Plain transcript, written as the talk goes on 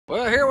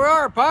Well, here we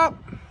are, Pop.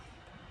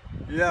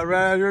 Yeah,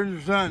 right out here in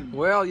the sun.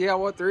 Well, yeah,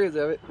 what there is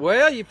of it.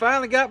 Well, you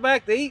finally got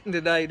back to eating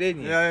today,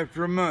 didn't you? Yeah,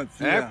 after a month.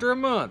 Yeah. After a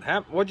month.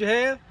 What'd you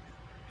have?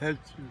 Had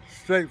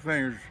steak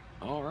fingers.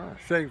 All right.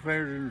 Steak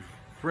fingers and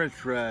French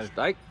fries.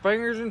 Steak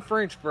fingers and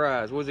French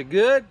fries. Was it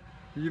good?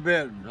 You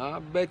bet. I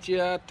bet you.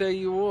 I tell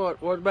you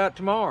what. What about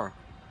tomorrow?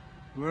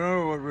 We don't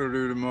know what we'll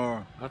do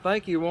tomorrow. I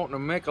think you're wanting a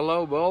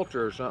Michelob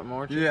Ultra or something,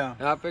 aren't you? Yeah.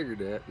 I figured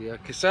that. Yeah.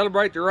 To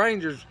celebrate the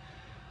Rangers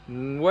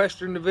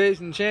Western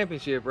Division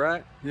Championship,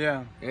 right?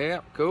 Yeah.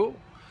 Yeah. Cool.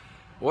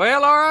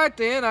 Well, all right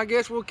then. I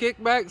guess we'll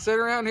kick back and sit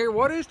around here.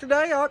 What is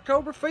today?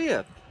 October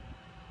 5th.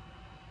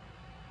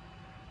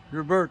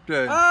 Your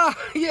birthday. Ah,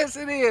 yes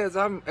it is.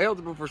 I'm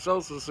eligible for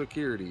Social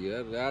Security.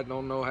 I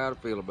don't know how to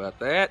feel about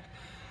that.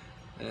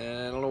 I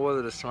don't know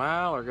whether to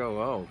smile or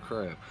go, oh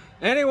crap.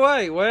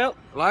 Anyway, well,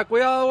 like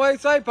we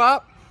always say,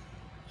 Pop.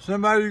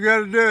 Somebody got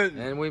to do it.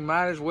 And we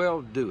might as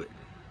well do it.